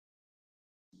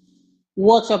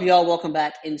What's up, y'all? Welcome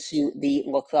back into the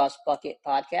Lacrosse Bucket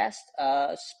Podcast.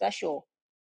 Special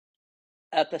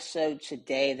episode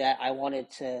today that I wanted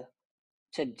to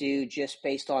do just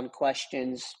based on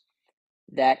questions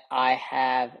that I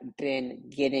have been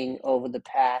getting over the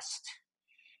past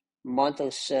month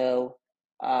or so.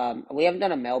 We haven't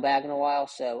done a mailbag in a while,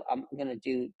 so I'm gonna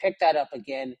pick that up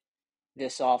again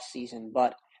this off season.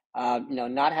 But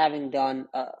not having done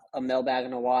a mailbag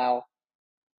in a while,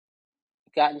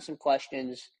 gotten some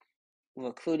questions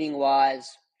recruiting wise.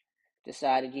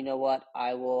 Decided, you know what,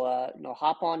 I will,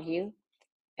 hop on here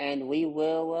and we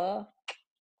will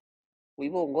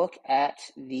look at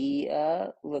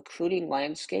the recruiting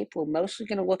landscape. We're mostly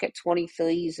going to look at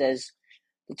 23s as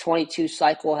the 22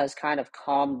 cycle has kind of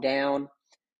calmed down.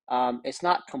 It's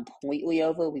not completely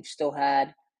over. We've still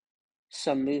had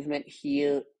some movement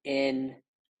here in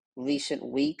recent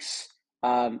weeks.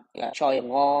 Charlie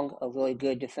Long, a really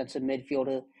good defensive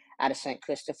midfielder out of St.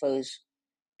 Christopher's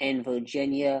in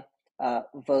Virginia,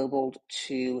 verbaled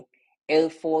to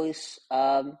Air Force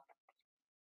the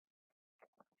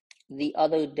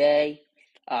other day.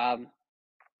 Actually,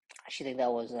 think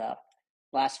that was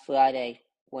last Friday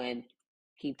when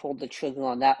he pulled the trigger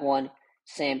on that one.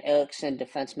 Sam Erickson,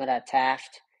 defenseman at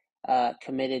Taft,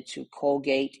 committed to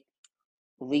Colgate.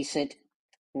 Recently,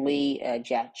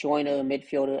 Jack Joyner,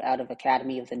 midfielder out of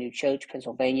Academy of the New Church,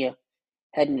 Pennsylvania,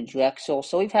 heading to Drexel.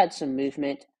 So we've had some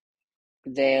movement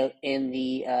there in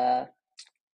the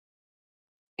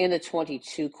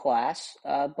 22 class,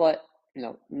 but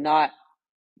not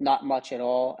much at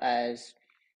all, as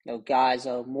guys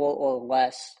are more or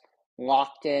less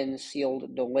locked in,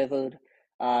 sealed, delivered.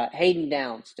 Hayden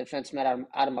Downs, defenseman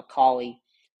out of McCallie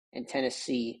in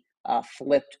Tennessee,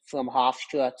 flipped from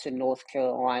Hofstra to North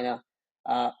Carolina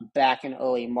back in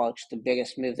early March, the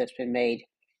biggest move that's been made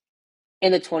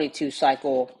in the 22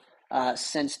 cycle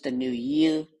since the new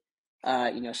year.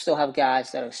 Still have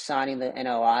guys that are signing the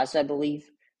NOIs, I believe.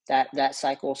 That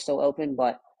cycle is still open,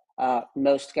 but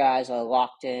most guys are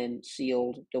locked in,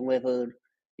 sealed, delivered,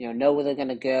 know where they're going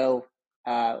to go,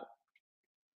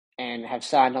 and have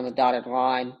signed on the dotted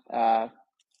line.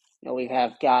 We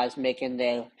have guys making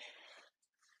their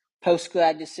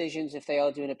post-grad decisions if they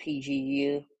are doing a PG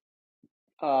year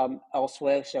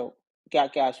elsewhere. So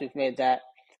got guys who've made that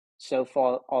so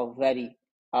far already.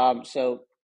 So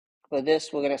for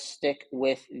this, we're going to stick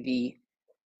with the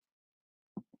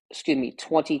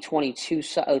 2022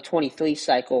 23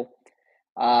 cycle,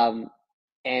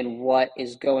 and what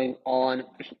is going on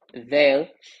there.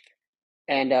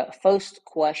 And first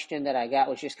question that I got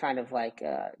was just kind of like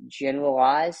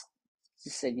generalized.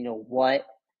 Just said, what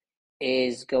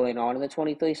is going on in the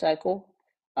 23 cycle?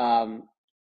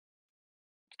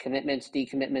 Commitments,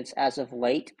 decommitments as of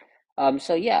late.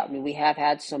 So yeah, we have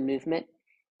had some movement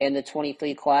in the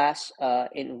 23 class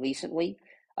in recently.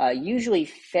 Usually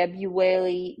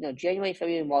February, January,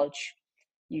 February, March,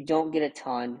 you don't get a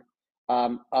ton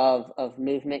of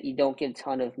movement. You don't get a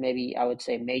ton of, maybe I would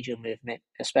say, major movement,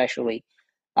 especially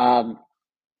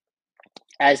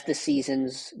as the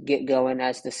seasons get going,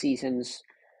 as the seasons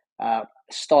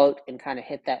start and kind of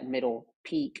hit that middle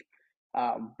peak.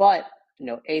 But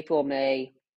April,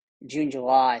 May, June,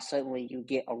 July, certainly you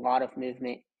get a lot of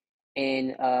movement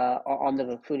in on the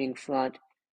recruiting front.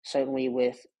 Certainly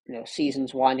with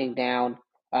seasons winding down,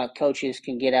 coaches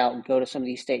can get out and go to some of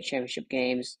these state championship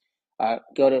games,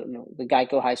 go to the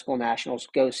Geico High School Nationals,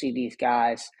 go see these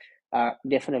guys,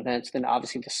 different events. Then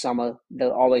obviously the summer,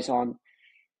 they're always on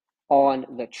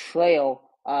the trail.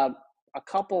 A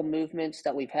couple movements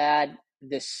that we've had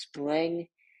this spring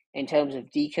in terms of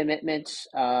decommitments.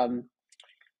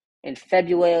 In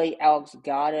February, Alex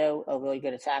Gatto, a really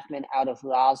good attackman out of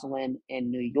Roslyn in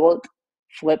New York,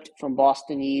 flipped from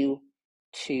Boston U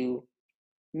to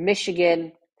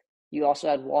Michigan. You also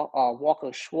had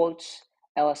Walker Schwartz,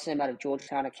 LSM out of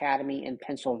Georgetown Academy in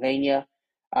Pennsylvania,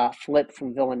 flipped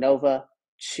from Villanova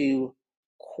to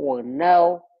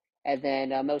Cornell. And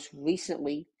then most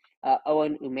recently,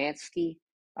 Owen Umansky,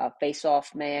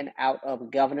 face-off man out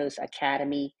of Governor's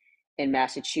Academy in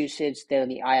Massachusetts, there in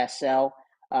the ISL,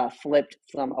 flipped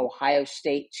from Ohio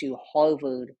State to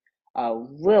Harvard.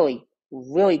 Really,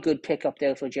 really good pickup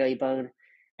there for Jerry Bone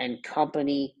and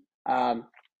company, as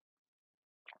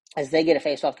they get a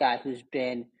face-off guy who's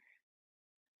been,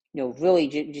 really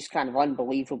just kind of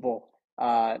unbelievable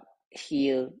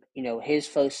here. His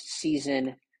first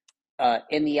season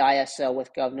in the ISL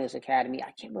with Governor's Academy.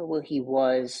 I can't remember where he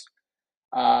was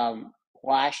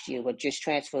last year, but just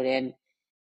transferred in,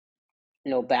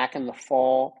 back in the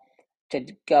fall to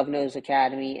Governor's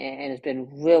Academy, and has been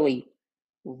really,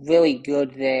 really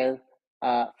good there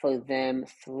for them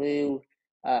through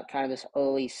kind of this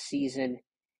early season,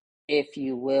 if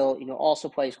you will. Also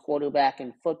plays quarterback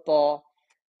in football.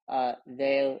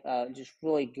 They're just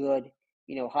really good,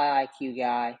 high IQ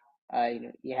guy.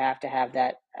 You have to have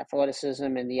that athleticism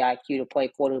and the IQ to play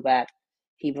quarterback.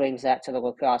 He brings that to the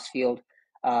lacrosse field.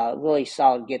 Really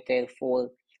solid get there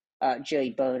for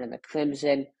Jerry Byrne and the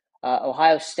Crimson.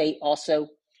 Ohio State also,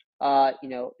 they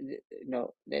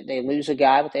lose a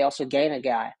guy, but they also gain a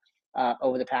guy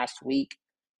over the past week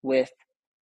with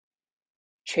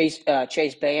Chase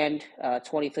Band,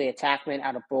 23 attackman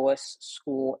out of Bullis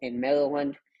School in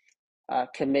Maryland,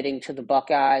 committing to the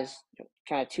Buckeyes.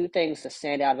 Kind of two things to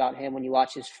stand out about him when you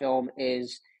watch his film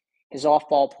is his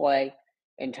off-ball play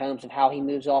in terms of how he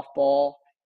moves off ball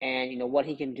and what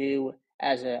he can do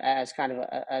as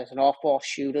an off-ball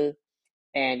shooter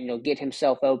and get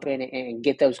himself open and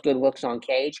get those good looks on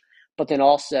cage. But then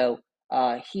also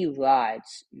he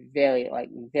rides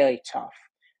very tough.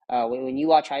 When you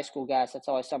watch high school guys, that's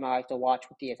always something I like to watch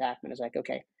with the attackman. Is like,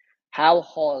 okay, how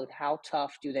hard, how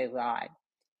tough do they ride?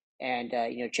 And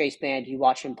Chase Band, you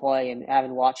watch him play, and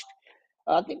having watched,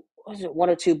 I think was it one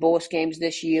or two Bullis games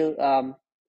this year, and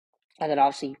then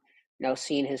obviously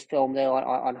seeing his film there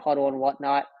on Huddle and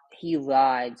whatnot, he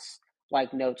rides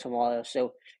like no tomorrow.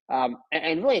 So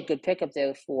and really a good pickup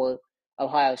there for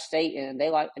Ohio State, and they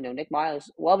like Nick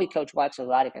Miles. Well, every coach likes a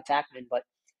riding attackman, but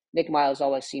Nick Miles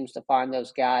always seems to find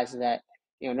those guys that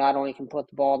not only can put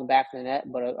the ball in the back of the net,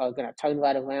 but are going to turn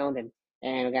right around and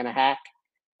are going to hack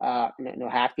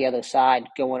half the other side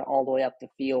going all the way up the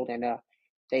field, and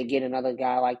they get another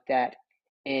guy like that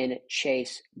in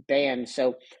Chase Band.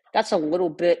 So that's a little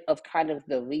bit of kind of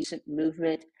the recent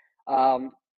movement.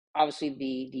 Obviously,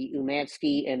 the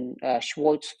Umansky and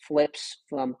Schwartz flips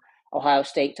from Ohio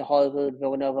State to Harvard,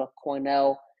 Villanova,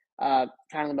 Cornell, kind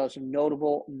of the most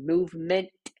notable movement,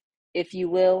 if you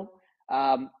will,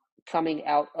 coming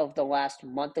out of the last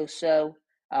month or so.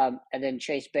 And then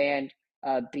Chase Band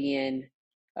being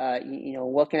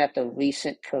looking at the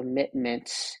recent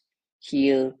commitments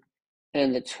here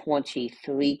in the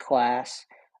 23 class,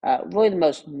 really the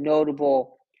most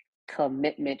notable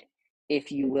commitment,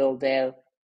 if you will, there.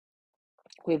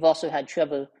 We've also had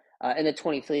Trevor, in the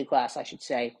 23 class, I should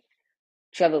say,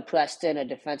 Trevor Preston, a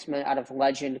defenseman out of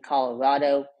Legend,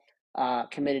 Colorado,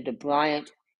 committed to Bryant.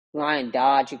 Ryan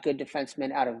Dodge, a good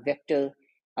defenseman out of Victor,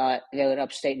 there in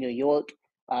upstate New York,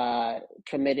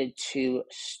 committed to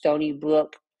Stony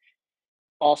Brook.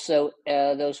 Also,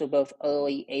 those were both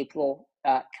early April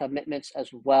commitments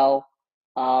as well.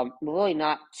 Really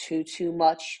not too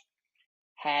much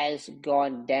has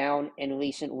gone down in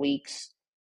recent weeks,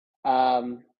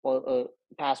 or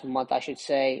past month, I should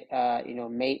say.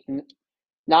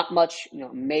 Not much,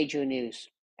 major news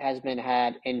has been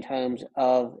had in terms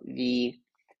of the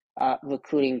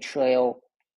recruiting trail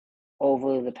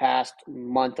over the past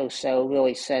month or so,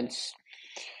 really since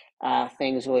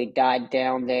things really died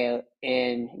down there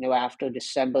in after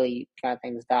December. Kind of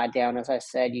things died down. As I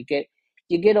said, you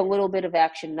get a little bit of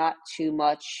action, not too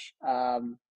much.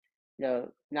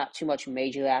 Not too much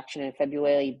major action in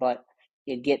February, but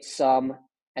you get some,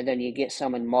 and then you get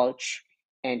some in March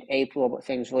and April. But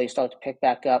things really start to pick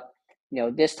back up.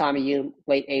 This time of year,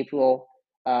 late April,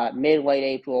 late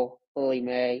April, early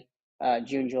May,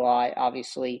 June, July.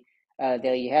 Obviously,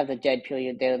 there you have the dead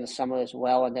period there in the summer as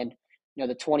well, and then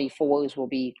the 24s will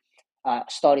be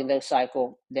starting their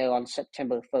cycle there on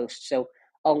September 1st. So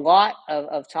a lot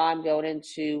of time going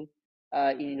into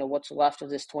what's left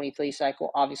of this 23 cycle.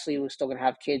 Obviously, we're still going to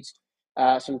have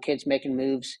some kids making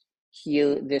moves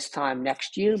here this time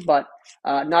next year, but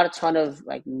not a ton of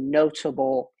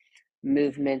notable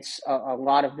movements, a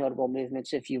lot of notable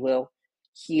movements, if you will,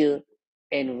 here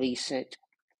in recent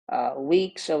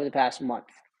weeks over the past month.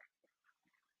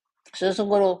 So there's a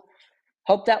little.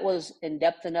 Hope that was in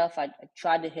depth enough. I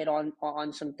tried to hit on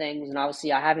some things, and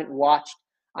obviously I haven't watched.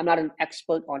 I'm not an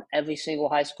expert on every single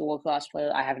high school lacrosse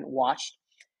player. I haven't watched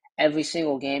every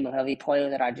single game of every player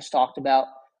that I just talked about.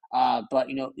 But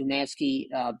Umansky,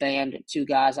 Band, two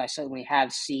guys I certainly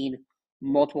have seen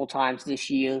multiple times this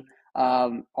year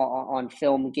on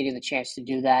film, getting the chance to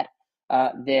do that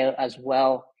there as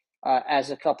well as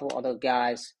a couple other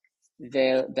guys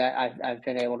there that I've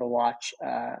been able to watch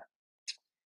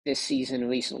this season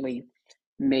recently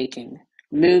making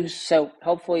moves. So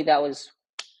hopefully that was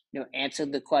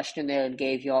answered the question there and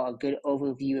gave y'all a good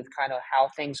overview of kind of how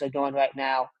things are going right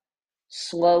now.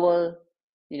 Slower,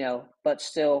 but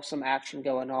still some action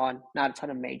going on. Not a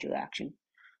ton of major action,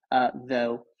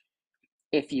 though,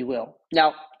 if you will.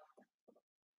 Now,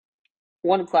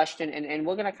 one question, and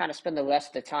we're going to kind of spend the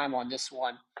rest of the time on this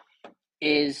one,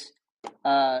 is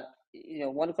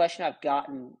one question I've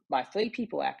gotten by 3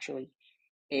 people actually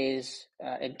is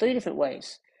in 3 different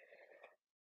ways.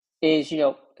 Is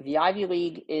the Ivy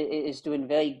League is doing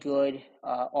very good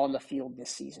on the field this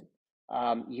season.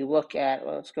 You look at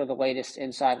let's go to the latest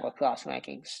Inside Lacrosse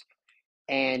rankings,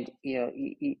 and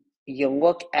you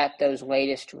look at those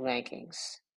latest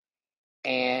rankings,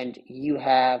 and you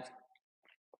have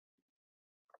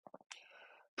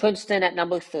Princeton at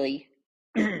number 3.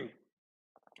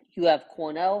 You have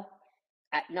Cornell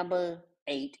at number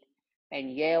 8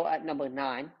 and Yale at number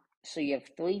 9. So you have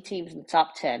 3 teams in the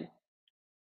top 10.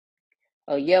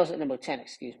 Oh, Yale's at number 10,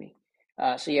 excuse me.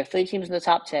 So you have 3 teams in the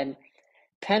top 10.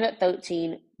 Penn at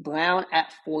 13, Brown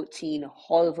at 14,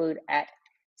 Harvard at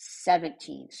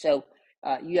 17. So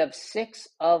you have 6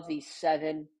 of the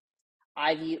 7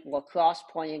 lacrosse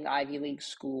playing Ivy League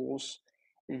schools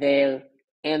there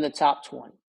in the top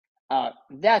 20.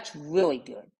 That's really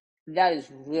good. That is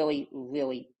really,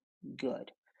 really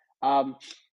good. The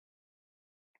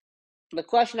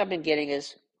question I've been getting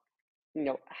is,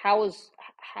 how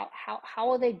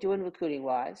are they doing recruiting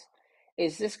wise?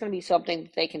 Is this going to be something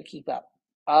that they can keep up?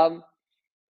 Well,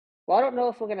 I don't know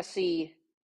if we're going to see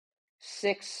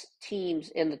 6 teams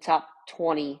in the top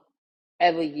 20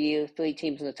 every year, 3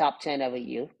 teams in the top 10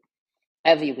 every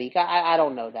week. I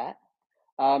don't know that.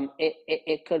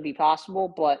 It could be possible,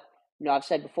 but I've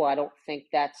said before, I don't think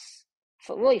that's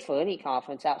for any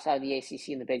conference outside of the ACC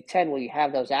and the Big Ten where you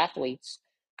have those athletes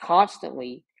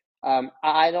constantly.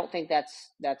 I don't think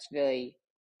that's very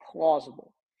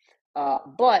plausible.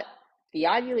 But the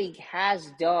Ivy League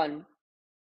has done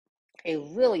a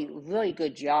really, really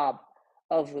good job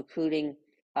of recruiting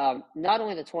not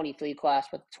only the 23 class,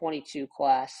 but the 22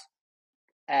 class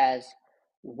as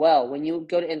well. When you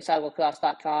go to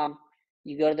InsideLacrosse.com,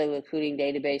 you go to the recruiting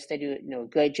database. They do a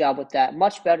great job with that,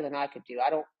 much better than I could do. I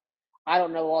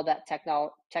don't know all that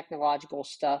technological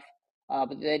stuff,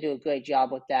 but they do a great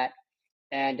job with that.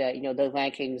 And their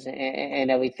rankings and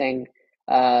everything.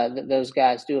 Those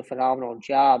guys do a phenomenal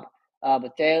job.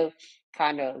 But they're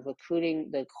kind of recruiting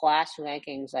the class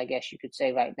rankings, I guess you could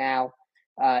say right now,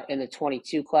 in the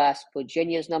 22 class.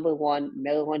 Virginia's number 1,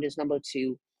 Maryland is number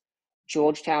 2,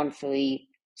 Georgetown 3,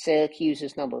 Syracuse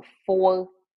is number 4,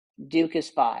 Duke is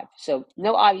 5. So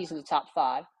no Ivies in the top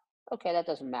 5. Okay, that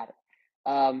doesn't matter.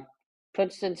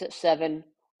 Princeton's at 7,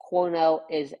 Cornell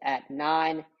is at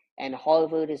 9, and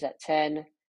Harvard is at 10.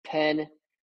 Penn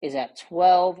is at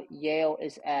 12. Yale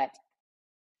is at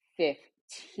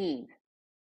 15.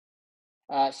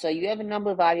 So you have a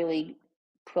number of Ivy League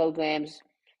programs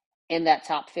in that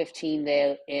top 15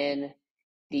 there in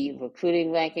the recruiting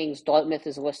rankings. Dartmouth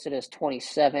is listed as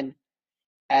 27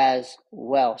 as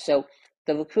well. So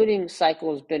the recruiting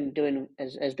cycle has been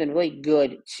really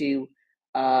good to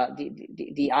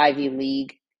the Ivy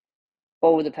League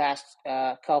over the past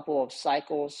couple of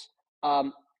cycles.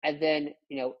 And then,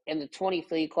 in the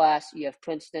 23 class, you have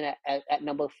Princeton at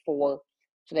number 4.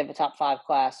 So they have a top 5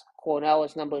 class. Cornell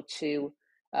is number 2.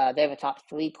 They have a top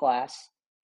 3 class.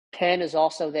 Penn is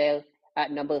also there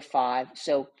at number 5.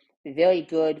 So very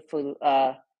good for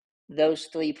those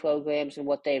 3 programs and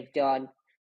what they've done.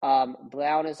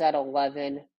 Brown is at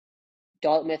 11.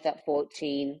 Dartmouth at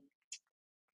 14.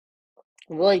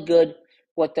 Really good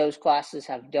what those classes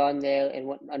have done there and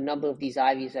what a number of these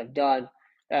Ivies have done.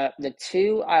 The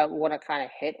 2 I want to kind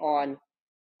of hit on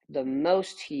the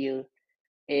most here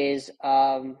is,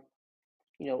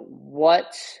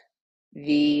 what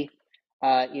the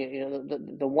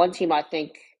one team I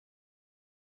think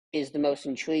is the most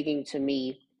intriguing to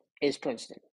me is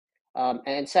Princeton,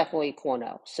 and secondly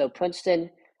Cornell. So Princeton,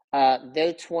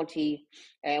 they're 20,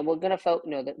 and we're gonna focus.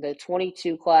 The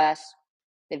 22 class.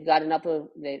 They've got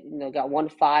got 1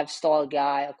 5-star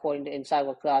guy according to Inside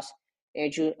Lacrosse,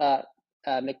 Andrew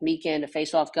McMeekin, a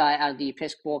face-off guy out of the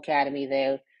Episcopal Academy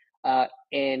there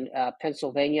in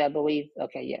Pennsylvania, I believe.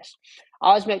 Okay, yes. I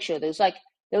always make sure there's like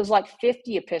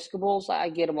 50 Episcopals. I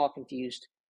get them all confused.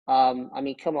 Come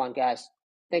on, guys,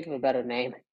 think of a better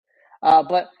name.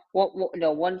 But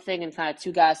one thing and kind of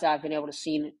 2 guys that I've been able to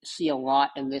see a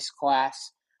lot in this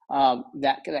class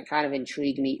that kind of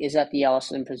intrigued me is at the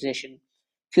Ellison position.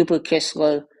 Cooper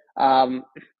Kistler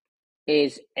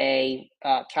is a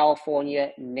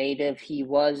California native. He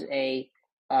was a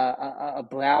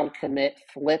Brown commit,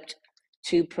 flipped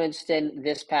to Princeton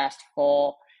this past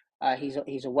fall.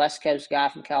 He's a West Coast guy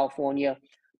from California,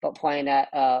 but playing at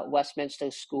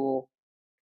Westminster School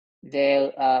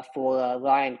there for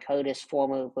Ryan Curtis,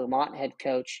 former Vermont head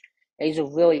coach. He's a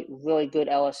really, really good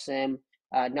LSM.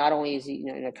 Not only is he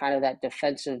kind of that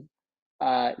defensive,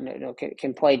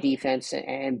 can play defense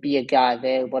and be a guy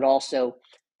there, but also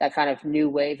that kind of new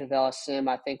wave of LSM,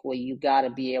 I think, where you got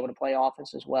to be able to play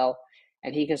offense as well,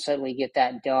 and he can certainly get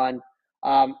that done.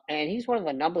 And he's one of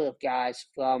a number of guys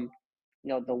from,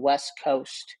 the West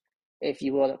Coast, if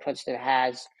you will, that Princeton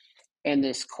has in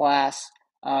this class.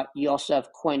 You also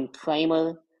have Quinn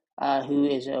Kramer, who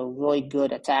is a really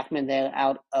good attackman there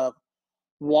out of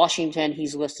Washington.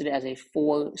 He's listed as a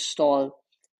 4-star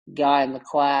guy in the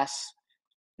class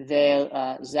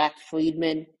there. Zach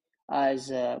Friedman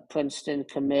is a Princeton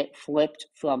commit, flipped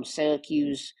from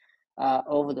Syracuse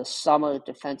over the summer,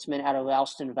 defenseman out of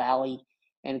Ralston Valley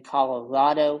in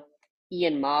Colorado.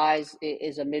 Ian Mize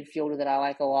is a midfielder that I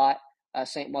like a lot.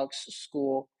 St. Mark's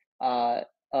School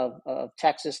of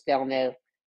Texas down there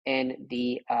in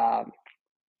the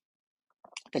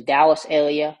Dallas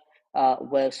area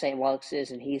where St. Mark's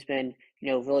is, and he's been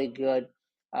really good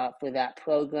for that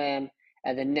program.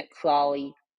 And then Nick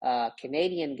Crawley,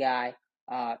 Canadian guy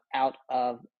out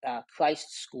of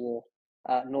Christ School,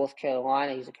 North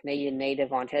Carolina. He's a Canadian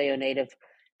native, Ontario native,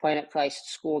 playing at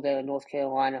Christ School there in North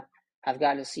Carolina. I've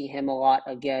gotten to see him a lot.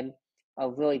 Again, a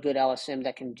really good LSM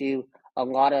that can do a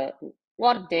lot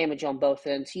of damage on both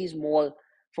ends. He's more,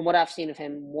 from what I've seen of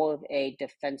him, more of a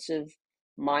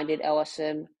defensive-minded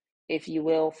LSM, if you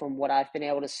will, from what I've been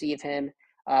able to see of him,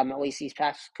 at least these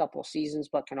past couple of seasons,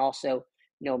 but can also,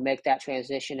 make that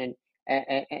transition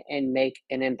and make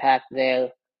an impact there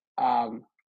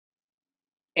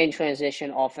in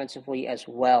transition offensively as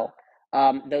well.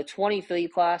 The 23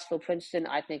 class for Princeton,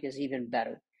 I think, is even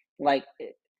better.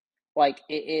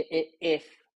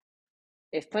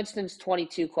 If Princeton's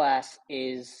 22 class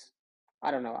is, I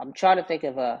don't know, I'm trying to think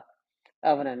of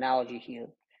an analogy here.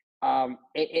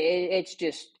 It's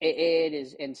just it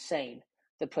is insane.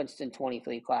 The Princeton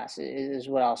 23 class is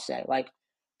what I'll say. Like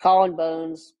Colin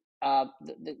Bones,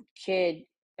 the kid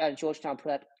at Georgetown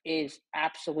Prep is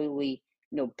absolutely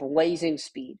blazing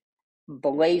speed.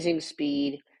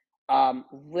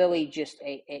 Really just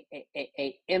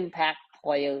a impact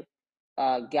player,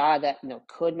 guy that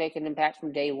could make an impact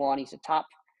from day one. He's a top.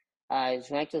 He's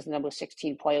ranked as the number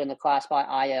 16 player in the class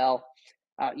by IL.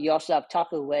 You also have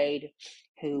Tucker Wade,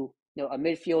 who, a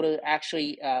midfielder,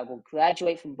 actually will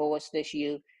graduate from Bullis this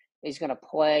year. He's going to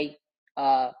play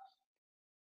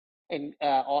in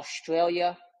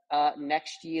Australia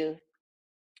next year,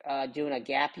 doing a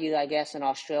gap year, I guess, in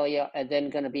Australia, and then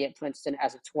going to be at Princeton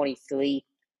as a 23.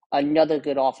 Another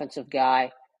good offensive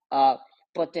guy.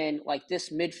 But then, like, this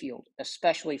midfield,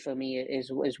 especially for me, is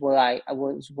where I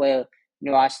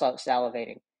start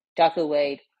salivating. Tucker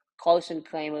Wade, Carson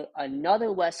Kramer,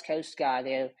 another West Coast guy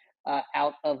there,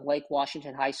 out of Lake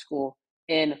Washington High School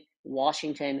in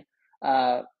Washington,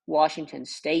 Washington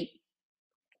State.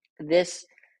 This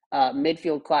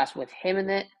midfield class with him in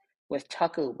it, with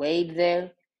Tucker Wade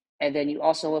there, and then you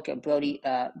also look at Brody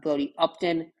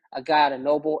Upton, a guy out of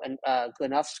Noble and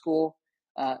Glenuff School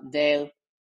there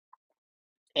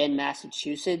in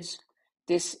Massachusetts.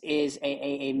 This is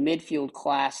a midfield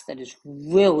class that is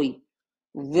really,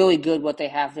 really good what they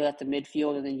have there at the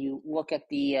midfield. And then you look at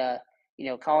the,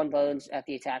 Colin Bones at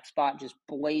the attack spot, just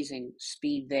blazing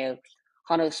speed there.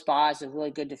 Hunter Spa is a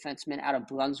really good defenseman out of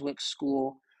Brunswick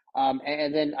School.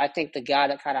 And then I think the guy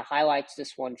that kind of highlights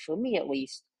this one, for me at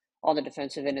least, on the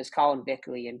defensive end is Colin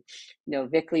Vickery. And,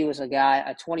 Vickery was a guy,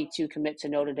 a 22 commit to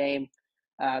Notre Dame,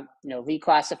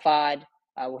 reclassified.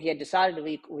 He had decided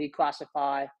to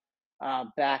reclassify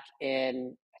back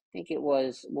in, I think it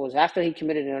was after he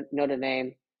committed to Notre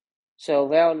Dame. So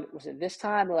around, was it this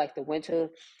time or like the winter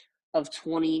of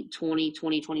 2020,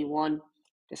 2021,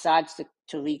 decides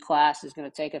to reclass, is going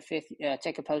to take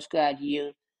a post-grad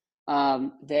year.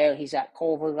 There, he's at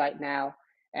Culver right now,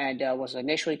 and was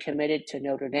initially committed to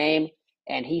Notre Dame,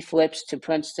 and he flips to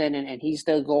Princeton, and he's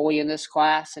the goalie in this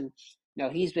class. And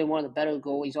he's been one of the better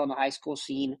goalies on the high school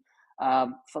scene for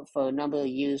a number of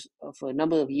years.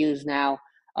 Now,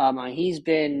 he's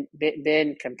been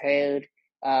compared.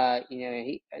 I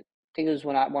think it was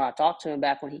when I talked to him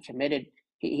back when he committed.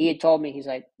 He had told me, he's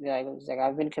like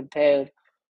I've been compared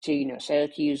to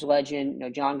Syracuse legend,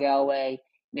 John Galloway,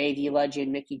 Navy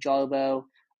legend Mickey Jarbo.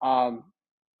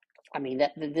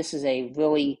 This is a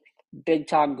really big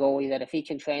time goalie that, if he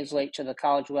can translate to the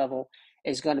college level,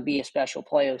 is going to be a special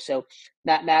player. So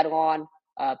Matt Madelon,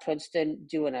 Princeton,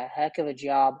 doing a heck of a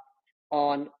job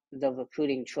on the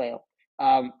recruiting trail.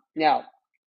 Now,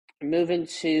 moving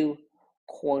to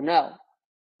Cornell.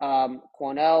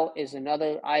 Cornell is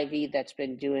another Ivy that's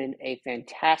been doing a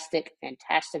fantastic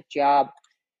job.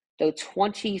 The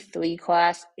 23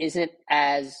 class isn't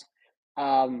as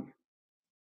for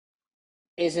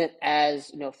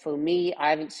me, I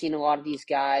haven't seen a lot of these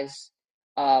guys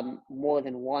more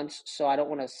than once, so I don't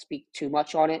want to speak too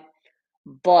much on it.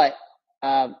 But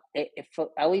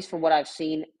at least from what I've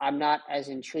seen, I'm not as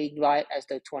intrigued by it as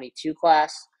the 22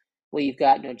 class, where you've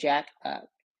got Jack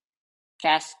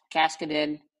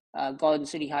Kaskinen, Garden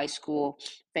City High School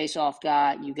face-off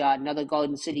guy. You got another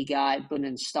Garden City guy,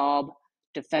 Brendan Staub,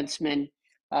 defenseman.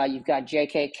 You've got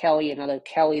J.K. Kelly, another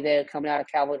Kelly there coming out of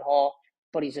Calvert Hall,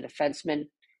 but he's a defenseman.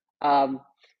 A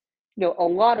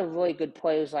lot of really good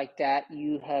players like that.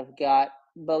 You have got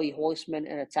Billy Horseman,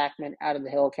 an attackman out of the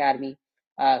Hill Academy,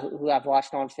 who I've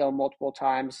watched on film multiple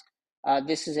times.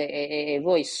 This is a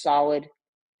really solid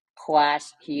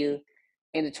class here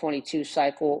in the 22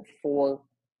 cycle for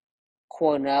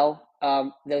Cornell.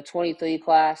 The 23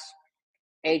 class,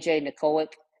 AJ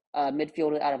Nikolic,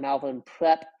 midfielder out of Malvern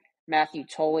Prep, Matthew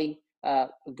Tolley,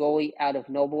 goalie out of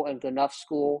Noble and Gnuff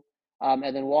School,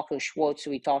 and then Walker Schwartz,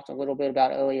 who we talked a little bit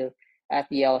about earlier at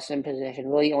the LSM position.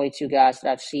 Really only two guys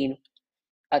that I've seen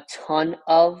a ton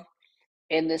of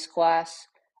in this class.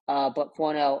 But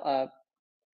Cornell,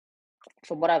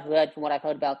 from what I've read, from what I've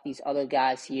heard about these other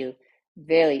guys here,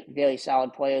 very, very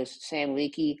solid players. Sam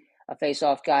Leakey, a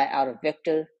face-off guy out of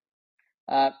Victor.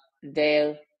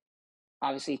 There,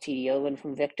 obviously T.D. Irwin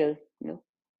from Victor,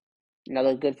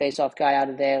 another good face-off guy out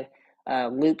of there.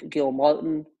 Luke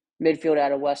Gilmartin, midfield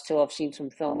out of West Hill. I've seen some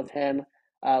film of him.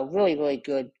 Really, really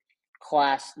good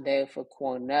class there for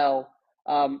Cornell.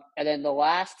 And then the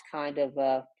last kind of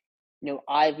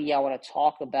Ivy I want to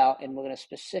talk about, and we're going to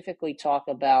specifically talk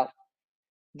about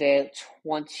their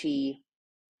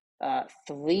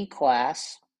 23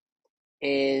 class,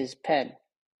 is Penn.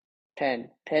 Penn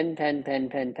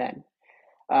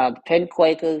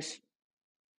Quakers.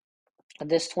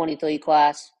 This 23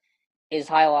 class is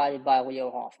highlighted by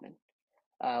Leo Hoffman.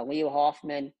 Leo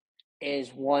Hoffman is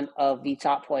one of the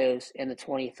top players in the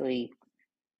 23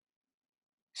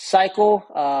 cycle.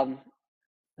 I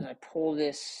pull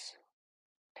this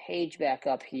page back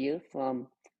up here from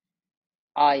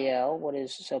IL.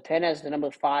 So Penn has the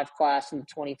number 5 class in the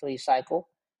 23 cycle.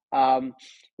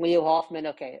 Leo Hoffman,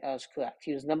 okay, that was correct.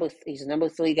 He's the number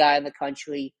 3 guy in the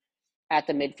country at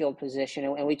the midfield position.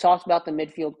 And we talked about the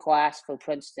midfield class for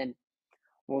Princeton.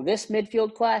 Well, this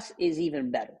midfield class is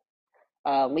even better.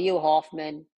 Leo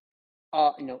Hoffman,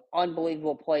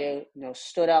 unbelievable player,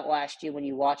 stood out last year when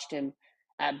you watched him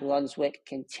at Brunswick,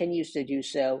 continues to do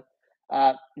so.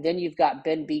 Then you've got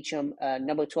Ben Beecham,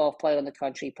 number 12 player in the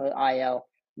country per IL,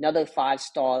 another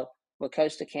 5-star with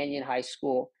Costa Canyon High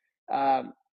School,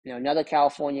 another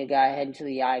California guy heading to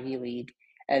the Ivy League.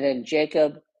 And then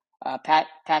Jacob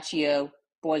Paccio,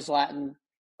 Boys Latin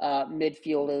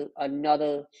midfielder,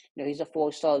 another, he's a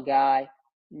 4-star guy,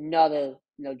 another,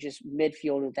 just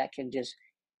midfielder that can just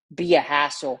be a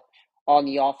hassle on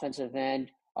the offensive end.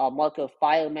 Marco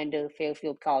Firemender,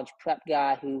 Fairfield College prep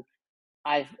guy, who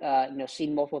I've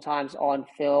seen multiple times on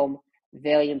film.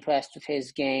 Very impressed with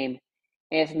his game.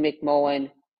 Anthony McMullen,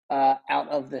 out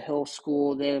of the Hill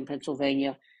School there in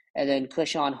Pennsylvania, and then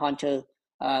Krishan Hunter,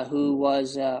 who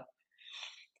was out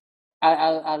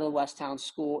of the Westtown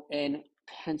School in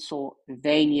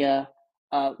Pennsylvania.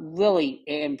 Really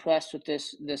impressed with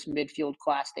this midfield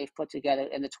class they've put together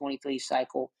in the 23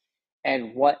 cycle,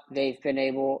 and what they've been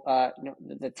able,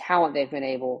 the talent they've been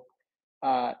able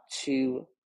to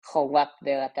collect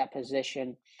there at that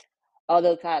position.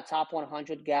 Other kind of top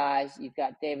 100 guys, you've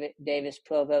got Davis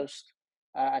Provost,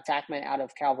 attackman out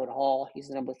of Calvert Hall. He's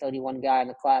the number 31 guy in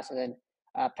the class. And then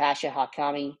Pasha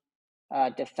Hakami,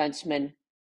 defenseman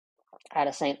out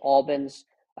of St. Albans.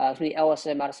 The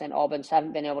LSM out of St. Albans.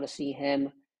 Haven't been able to see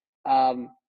him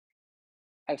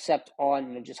except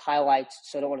on just highlights,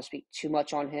 so I don't want to speak too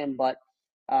much on him, but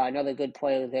another good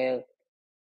player there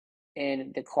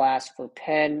in the class for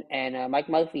Penn. And Mike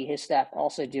Murphy, his staff,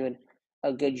 also doing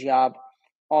a good job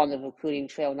on the recruiting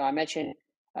trail. Now, I mentioned,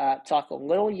 talk a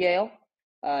little Yale.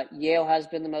 Yale has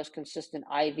been the most consistent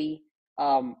Ivy,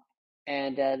 and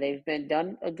they've been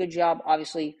done a good job,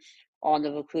 obviously, on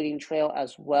the recruiting trail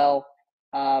as well.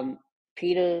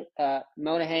 Peter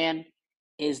Monahan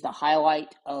is the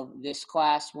highlight of this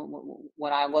class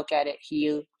when I look at it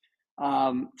here,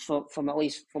 from at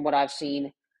least from what I've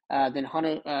seen. Then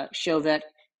Hunter Chauvette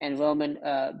and Roman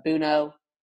Buno,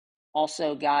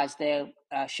 also guys there.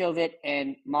 Chauvette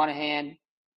and Monahan,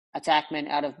 attackmen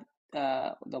out of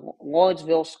the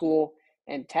Lawrenceville School,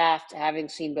 and Taft, having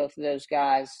seen both of those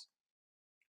guys,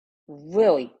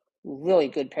 really, really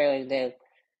good pairing there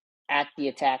at the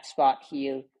attack spot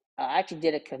here. I actually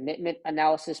did a commitment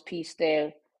analysis piece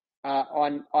there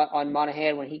on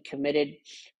Monahan when he committed.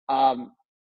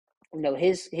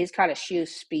 His kind of sheer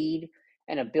speed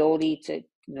and ability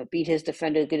beat his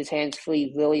defender, get his hands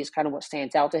free, really is kind of what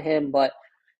stands out to him. But,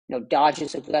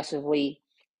 dodges aggressively,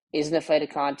 isn't afraid of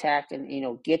contact,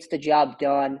 and, gets the job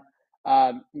done.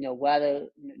 Whether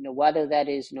that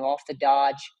is, off the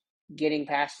dodge, getting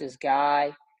past his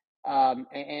guy,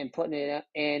 and putting it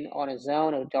in on his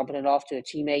own or dumping it off to a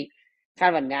teammate,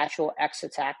 kind of a natural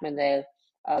ex-attackman there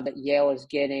that Yale is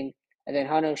getting. And then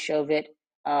Hunter Shovit,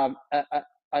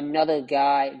 another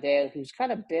guy there who's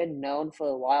kind of been known for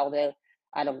a while there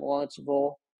out of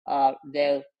Lawrenceville.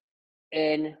 They're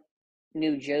in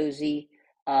New Jersey.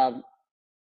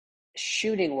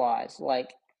 Shooting wise,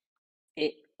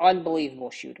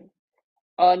 unbelievable shooter.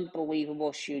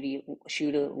 Unbelievable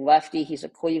shooter. Lefty. He's a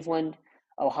Cleveland,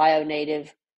 Ohio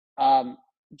native. That's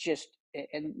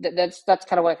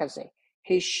kind of what I can say.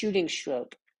 His shooting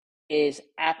stroke is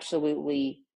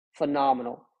absolutely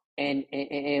phenomenal, and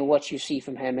what you see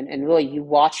from him, and really you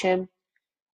watch him,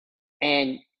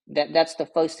 and that's the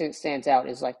first thing that stands out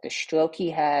is like the stroke he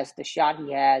has, the shot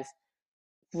he has.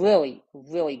 Really,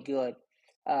 really good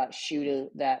shooter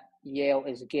that Yale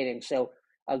is getting. So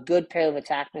a good pair of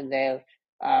attackmen there.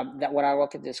 That when I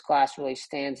look at this class really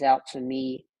stands out to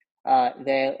me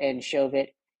there in Shovit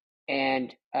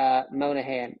and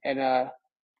Monahan. And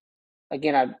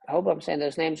again, I hope I'm saying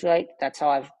those names right. That's how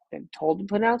I've been told to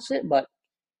pronounce it. But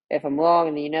if I'm wrong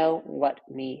and let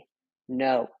me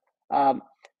know.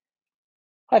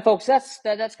 Hi, folks. That's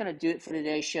going to do it for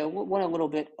today's show. We went a little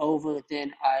bit over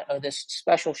than this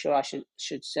special show, I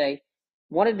should say.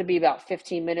 Wanted to be about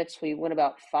 15 minutes. We went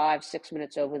about 5-6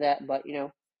 minutes over that, but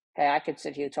hey, I could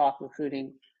sit here talk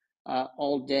recruiting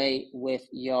all day with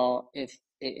y'all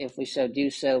if we so do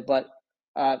so. But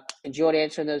enjoyed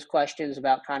answering those questions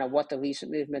about kind of what the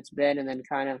recent movement's been, and then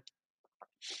kind of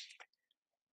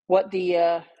what the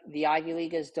Ivy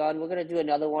League has done. We're going to do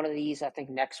another one of these, I think,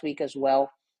 next week as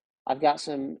well. I've got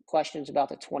some questions about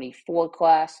the 24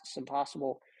 class, some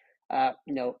possible,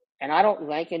 and I don't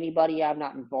rank anybody. I'm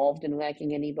not involved in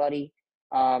ranking anybody.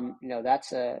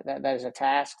 That is a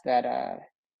task that,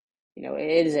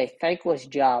 it is a thankless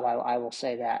job. I will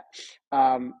say that,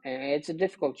 and it's a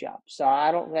difficult job. So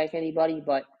I don't rank anybody,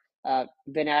 but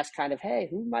been asked kind of, hey,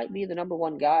 who might be the number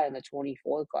one guy in the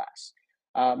 24 class,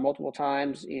 multiple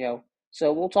times.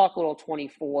 So we'll talk a little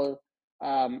 24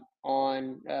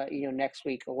 on next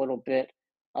week a little bit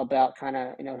about kind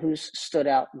of who's stood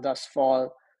out thus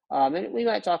far, and we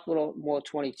might talk a little more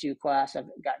 22 class. I've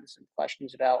gotten some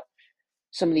questions about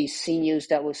some of these seniors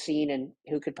that we're seeing and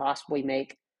who could possibly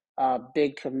make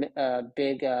big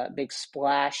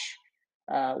splash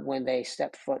when they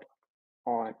step foot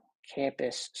on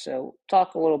campus. So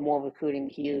talk a little more recruiting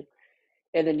here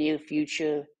in the near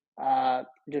future.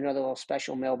 Do another little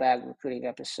special mailbag recruiting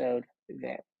episode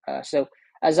there. So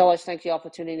as always, thank you all for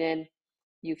tuning in.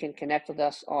 You can connect with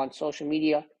us on social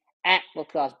media at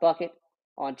Lacrosse Bucket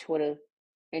on Twitter,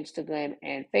 Instagram,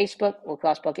 and Facebook,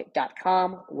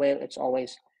 lacrossebucket.com, where it's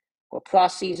always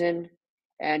lacrosse season,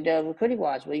 and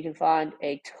recruiting-wise, where you can find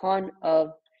a ton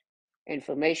of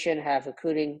information, have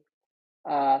recruiting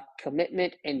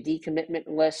commitment and decommitment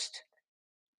list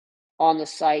on the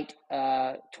site.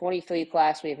 23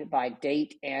 class, we have it by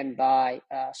date and by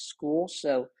school,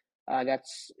 so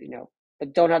that's,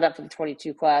 but don't have that for the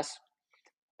 22 class.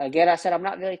 Again, I said I'm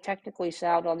not really technically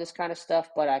sound on this kind of stuff,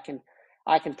 but I can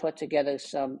put together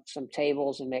some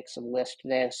tables and make some lists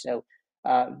there. So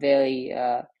very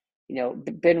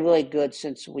been really good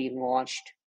since we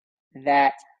launched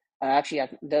that. Actually,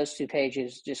 those 2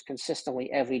 pages just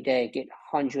consistently every day get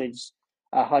hundreds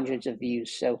of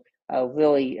views. So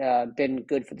really been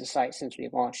good for the site since we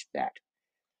launched that.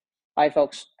 All right,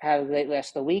 folks, have a great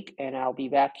rest of the week, and I'll be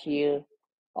back here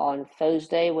on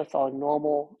Thursday with our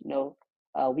normal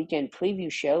weekend preview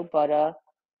show, but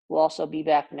we'll also be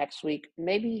back next week,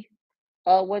 maybe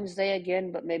Wednesday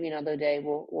again, but maybe another day.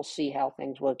 We'll see how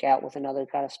things work out with another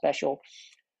kind of special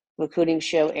recruiting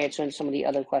show, answering some of the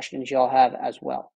other questions y'all have as well.